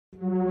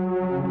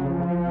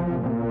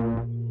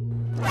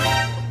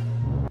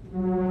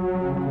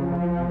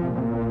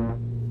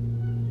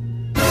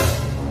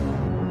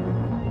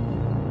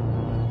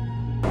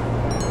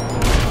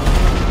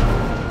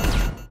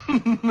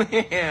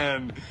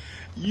Man,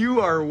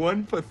 you are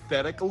one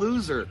pathetic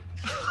loser.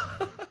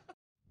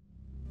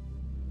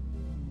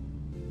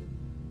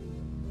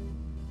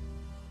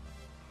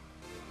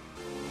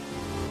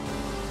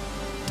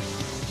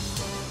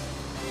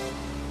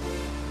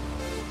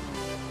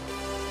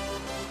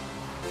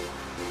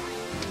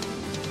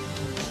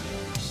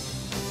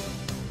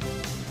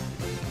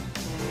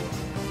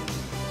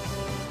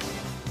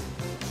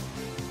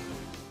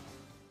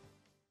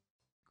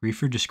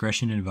 Reefer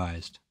discretion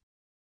advised.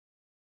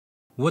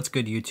 What's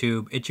good,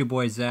 YouTube? It's your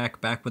boy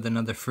Zach, back with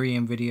another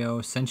Freeaim video.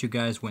 Since you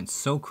guys went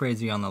so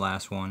crazy on the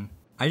last one,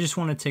 I just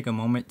want to take a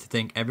moment to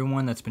thank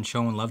everyone that's been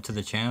showing love to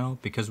the channel,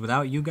 because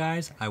without you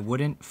guys, I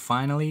wouldn't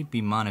finally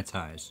be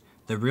monetized.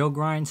 The real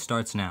grind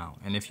starts now,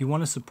 and if you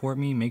want to support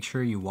me, make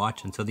sure you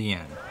watch until the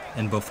end.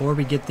 And before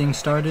we get things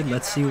started,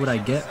 let's see what I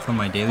get from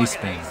my daily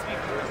spin.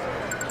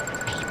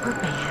 Paper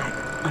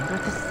bag under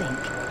the sink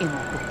in the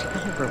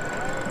hotel room.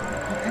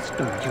 That's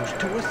no use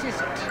to assist.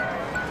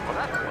 Well,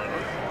 that's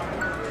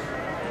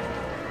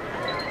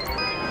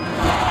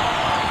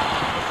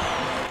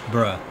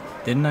Bruh,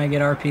 didn't I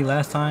get RP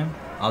last time?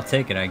 I'll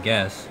take it, I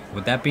guess.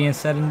 With that being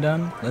said and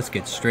done, let's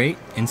get straight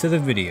into the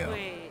video.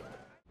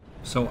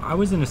 So I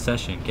was in a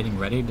session getting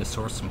ready to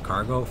source some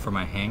cargo for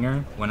my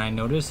hangar when I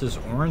noticed this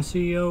orange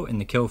CEO in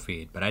the kill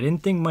feed, but I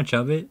didn't think much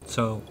of it,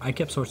 so I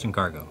kept sourcing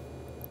cargo.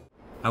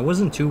 I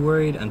wasn't too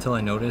worried until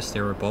I noticed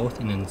they were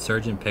both in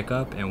insurgent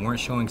pickup and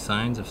weren't showing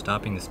signs of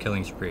stopping this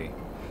killing spree.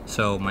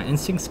 So my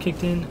instincts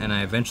kicked in and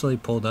I eventually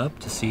pulled up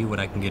to see what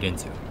I can get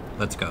into.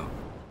 Let's go.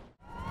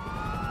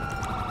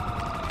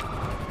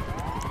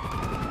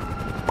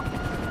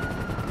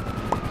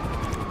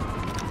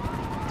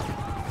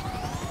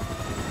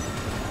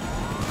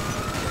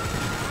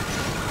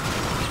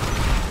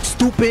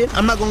 Stupid,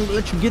 I'm not gonna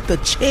let you get the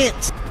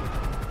chance.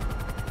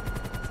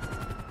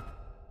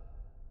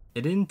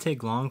 It didn't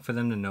take long for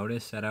them to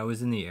notice that I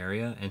was in the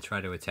area and try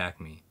to attack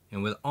me.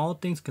 And with all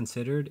things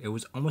considered, it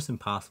was almost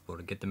impossible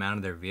to get them out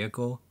of their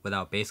vehicle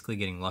without basically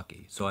getting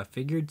lucky. So I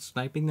figured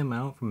sniping them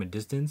out from a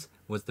distance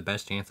was the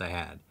best chance I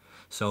had.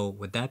 So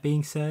with that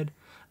being said,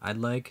 I'd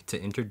like to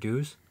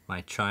introduce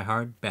my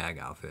TRYHARD bag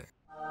outfit.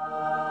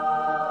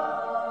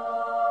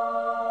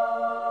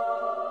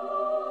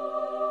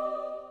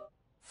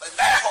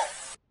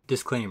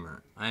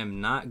 Disclaimer, I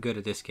am not good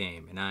at this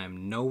game and I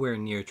am nowhere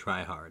near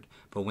TRYHARD,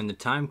 but when the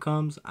time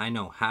comes, I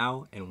know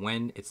how and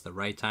when it's the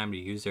right time to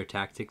use their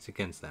tactics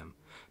against them.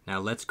 Now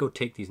let's go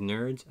take these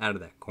nerds out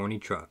of that corny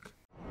truck.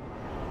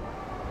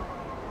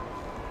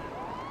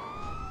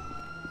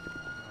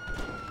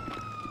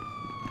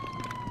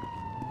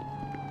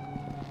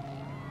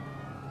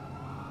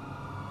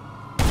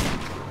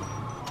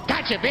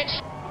 Gotcha,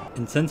 bitch!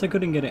 And since I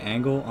couldn't get an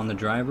angle on the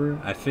driver,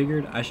 I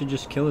figured I should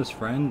just kill his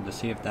friend to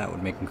see if that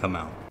would make him come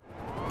out.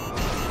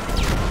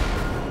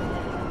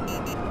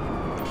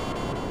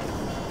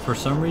 For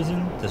some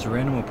reason, this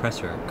random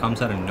oppressor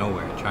comes out of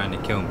nowhere trying to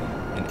kill me,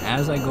 and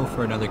as I go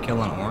for another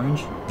kill on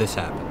orange, this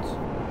happens.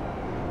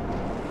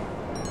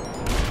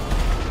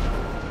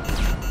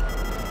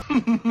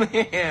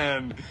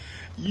 Man,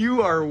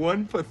 you are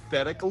one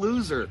pathetic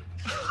loser.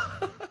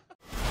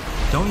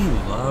 Don't you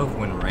love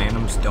when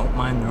randoms don't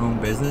mind their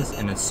own business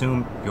and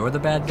assume you're the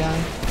bad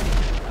guy?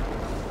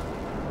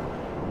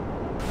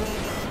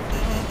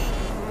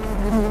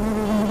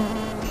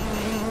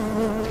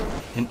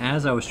 And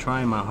as I was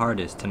trying my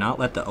hardest to not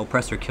let the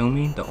oppressor kill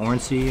me, the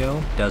orange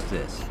CEO does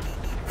this.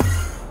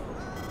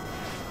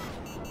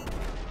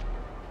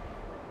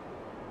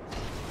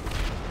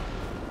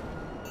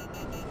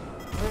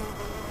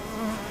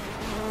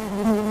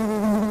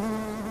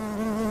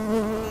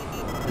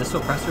 This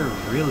oppressor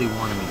really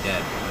wanted me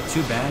dead, but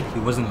too bad he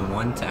wasn't the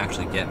one to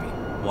actually get me.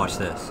 Watch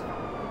this.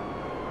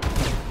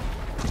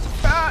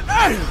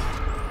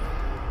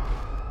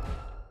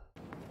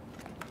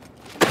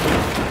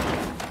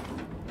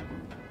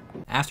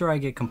 After I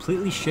get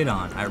completely shit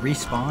on, I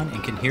respawn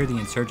and can hear the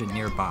insurgent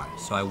nearby,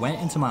 so I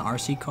went into my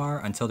RC car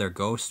until their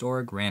ghost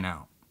org ran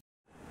out.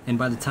 And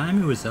by the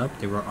time it was up,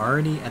 they were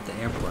already at the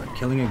airport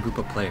killing a group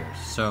of players,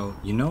 so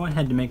you know I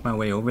had to make my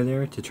way over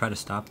there to try to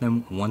stop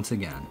them once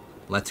again.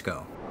 Let's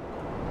go.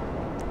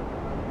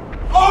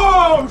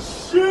 Oh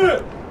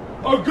shit!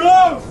 A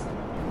ghost!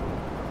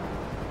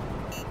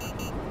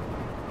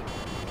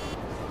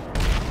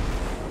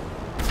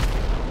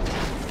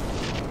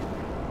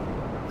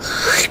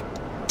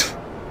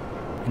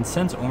 And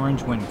since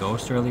orange went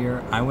ghost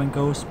earlier, I went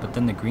ghost, but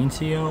then the green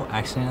CEO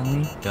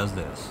accidentally does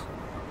this.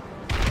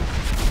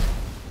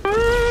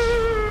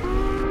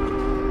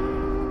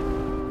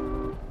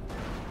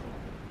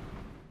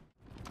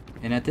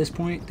 And at this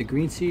point, the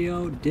green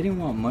CEO didn't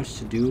want much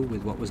to do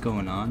with what was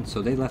going on,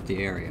 so they left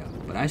the area.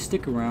 But I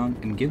stick around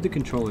and give the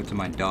controller to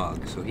my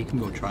dog so he can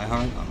go try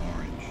hard on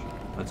orange.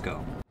 Let's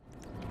go.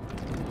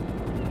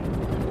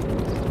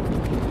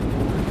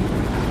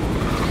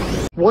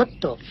 What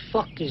the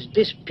fuck is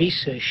this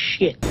piece of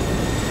shit?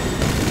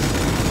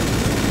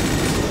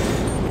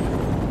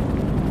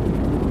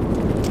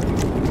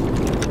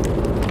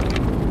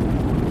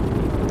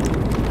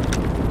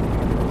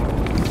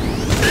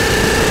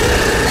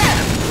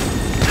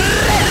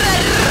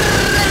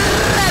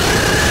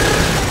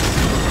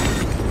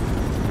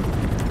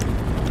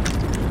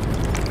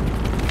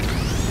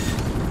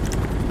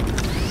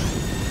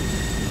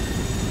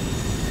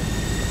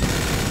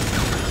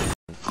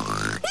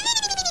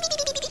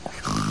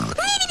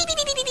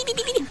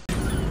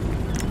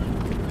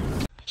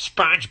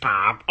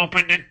 SpongeBob,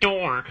 open the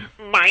door.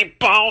 My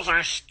balls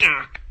are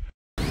stuck.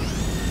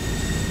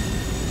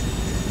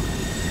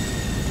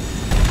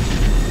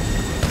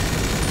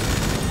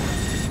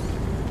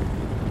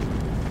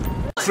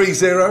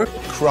 3-0,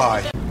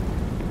 cry.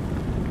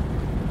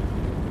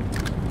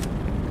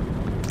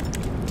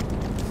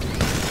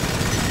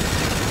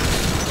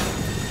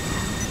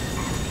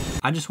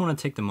 I just want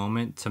to take the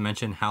moment to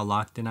mention how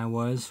locked in I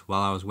was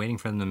while I was waiting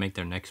for them to make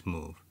their next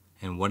move.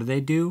 And what do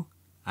they do?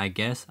 I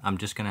guess I'm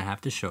just gonna have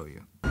to show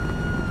you.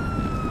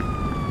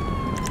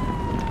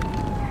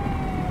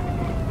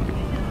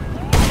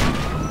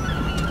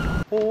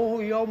 Oh,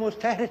 you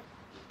almost had it.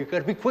 You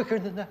gotta be quicker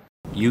than that.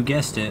 You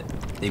guessed it,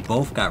 they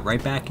both got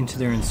right back into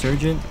their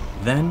insurgent,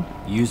 then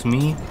used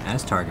me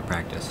as target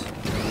practice.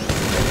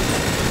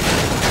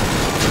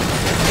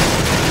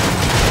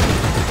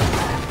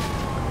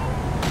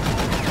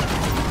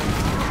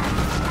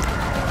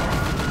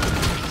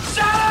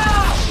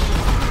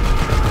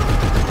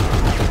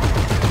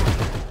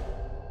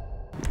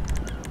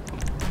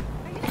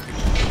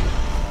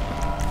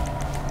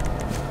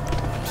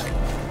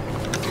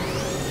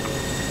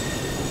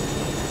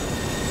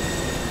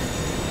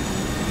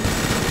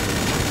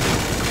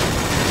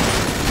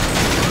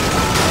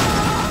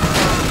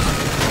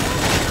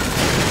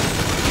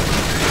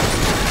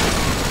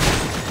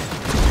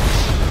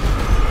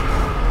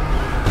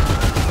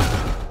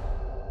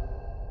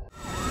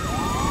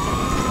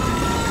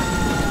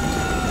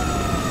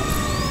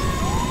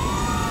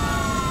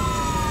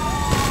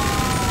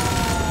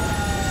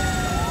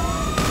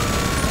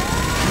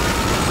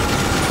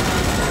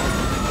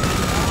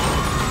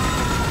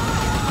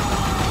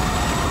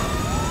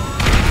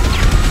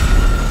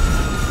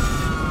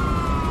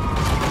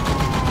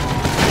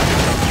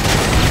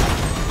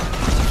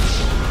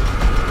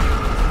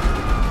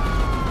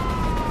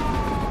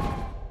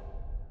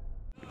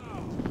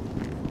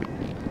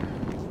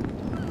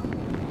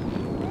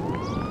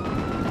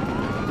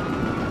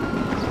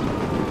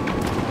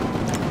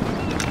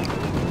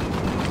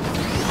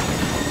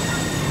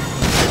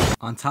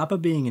 On top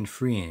of being in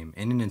Freeaim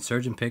in an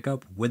insurgent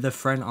pickup with a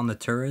friend on the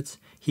turrets,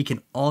 he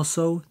can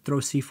also throw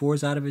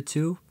C4s out of it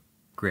too?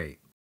 Great.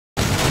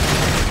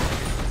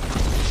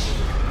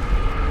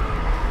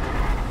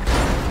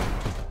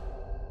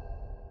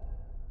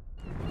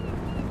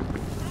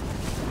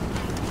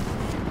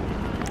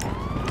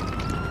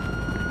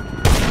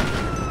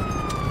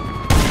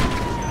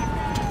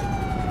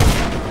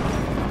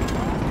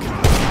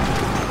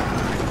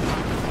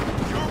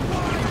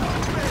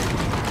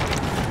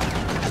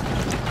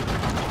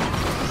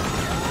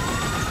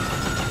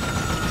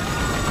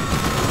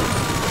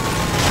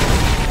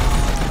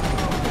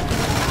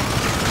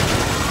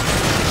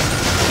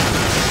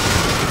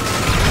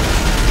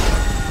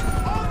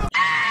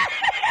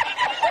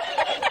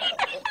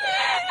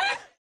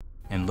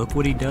 And look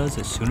what he does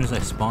as soon as I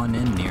spawn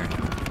in near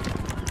him.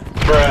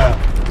 Bruh.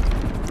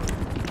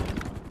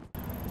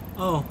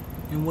 Oh,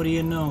 and what do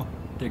you know?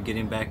 They're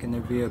getting back in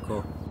their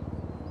vehicle.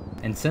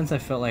 And since I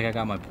felt like I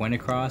got my point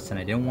across and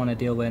I didn't want to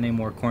deal with any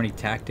more corny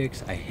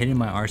tactics, I hid in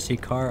my RC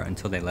car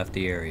until they left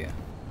the area.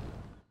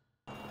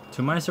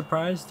 To my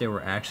surprise, they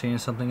were actually in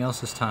something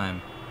else this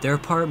time. Their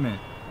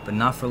apartment, but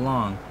not for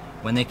long.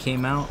 When they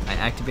came out, I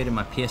activated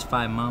my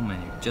PS5 mom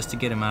menu just to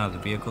get them out of the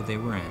vehicle they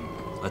were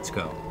in. Let's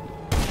go.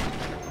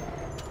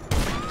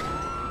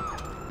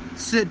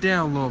 Sit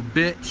down, little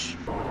bitch.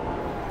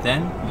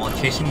 Then, while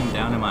chasing him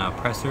down in my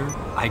oppressor,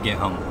 I get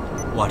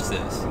humbled. Watch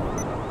this.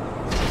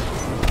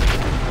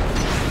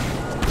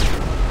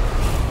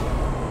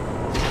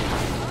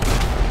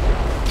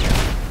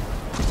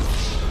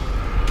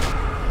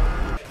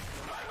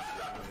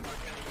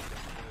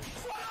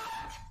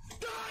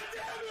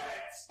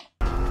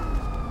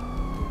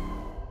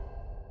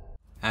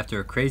 After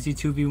a crazy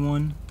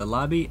 2v1, the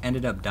lobby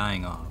ended up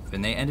dying off,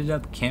 and they ended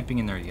up camping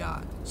in their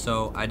yacht,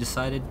 so I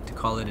decided to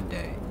call it a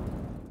day.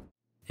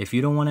 If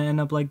you don't want to end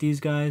up like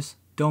these guys,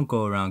 don't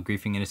go around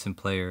griefing innocent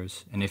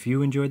players, and if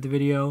you enjoyed the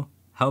video,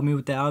 help me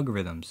with the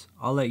algorithms.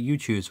 I'll let you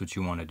choose what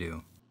you want to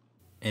do.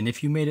 And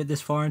if you made it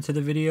this far into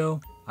the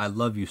video, I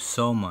love you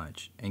so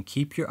much, and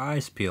keep your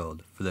eyes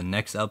peeled for the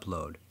next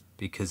upload,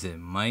 because it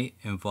might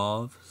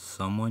involve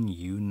someone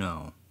you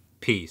know.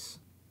 Peace.